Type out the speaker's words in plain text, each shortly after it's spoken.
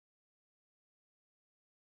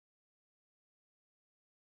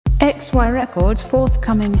XY Records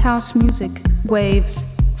forthcoming house music, Waves,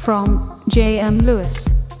 from J.M. Lewis.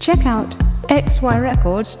 Check out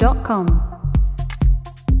xyrecords.com.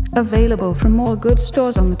 Available from all good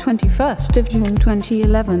stores on the 21st of June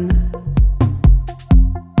 2011.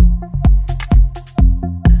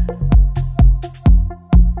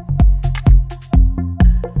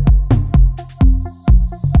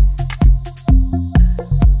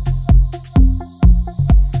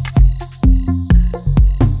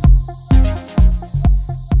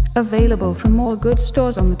 Available from all good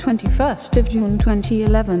stores on the 21st of June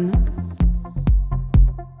 2011.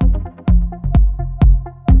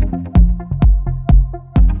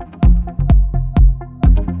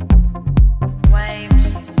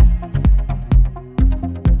 Waves.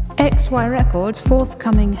 XY Records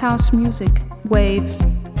forthcoming house music, Waves,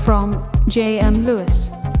 from J.M. Lewis.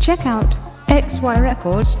 Check out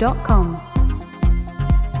xyrecords.com.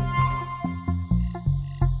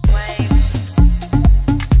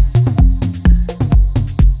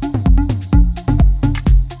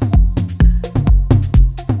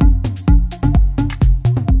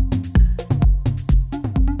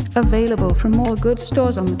 Available from all good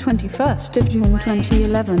stores on the 21st of June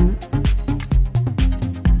 2011.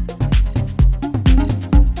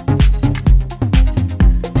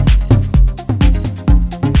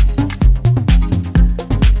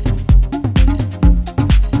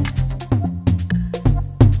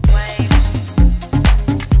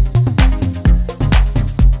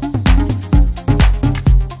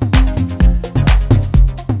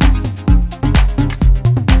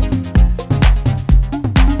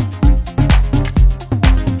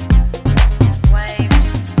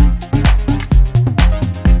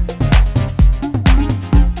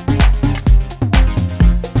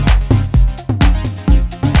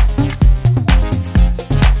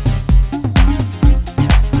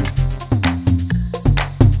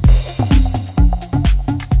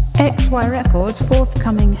 XY Records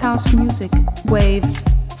forthcoming house music, Waves,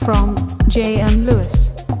 from J.M.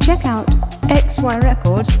 Lewis. Check out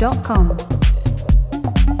xyrecords.com.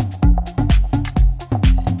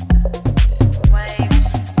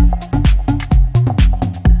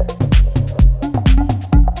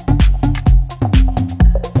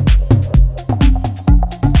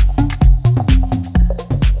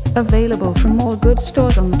 Available from all good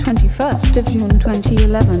stores on the 21st of June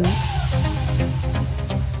 2011.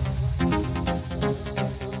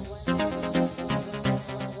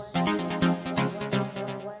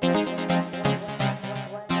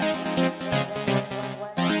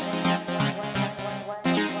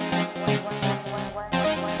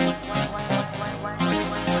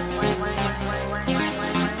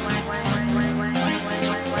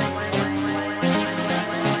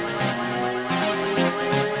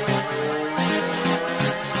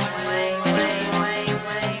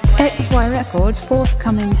 XY Records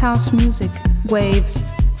forthcoming house music, Waves,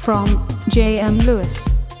 from J.M. Lewis.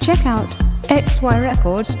 Check out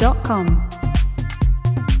xyrecords.com.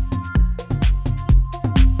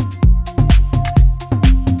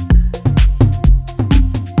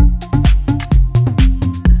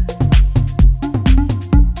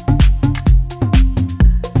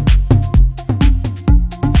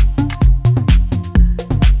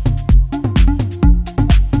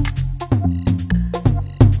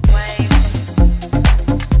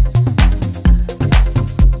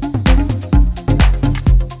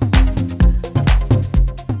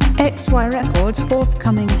 XY Records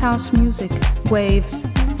forthcoming house music, Waves,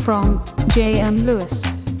 from J.M. Lewis.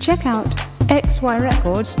 Check out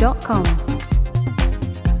xyrecords.com.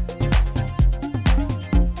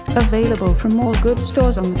 Available from all good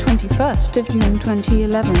stores on the 21st of June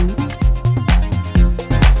 2011.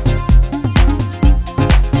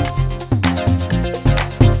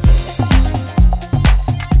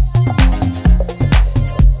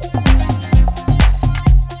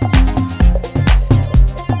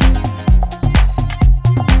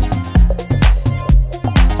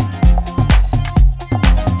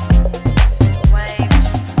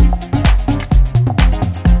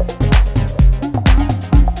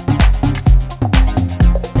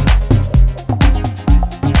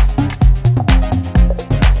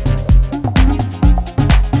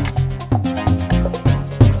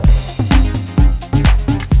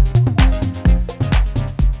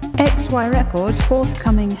 XY Records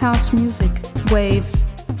forthcoming house music, Waves,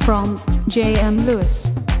 from J.M.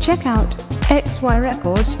 Lewis. Check out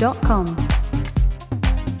xyrecords.com.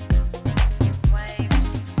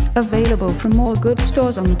 Available from all good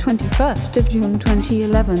stores on the 21st of June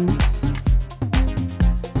 2011.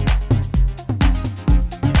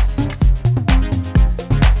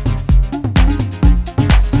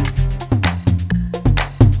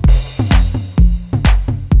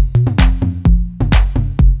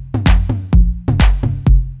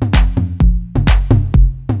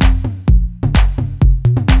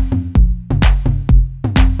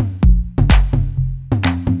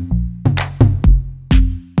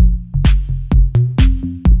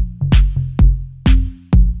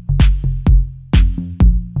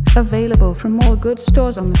 Available from all good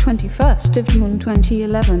stores on the 21st of June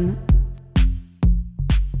 2011.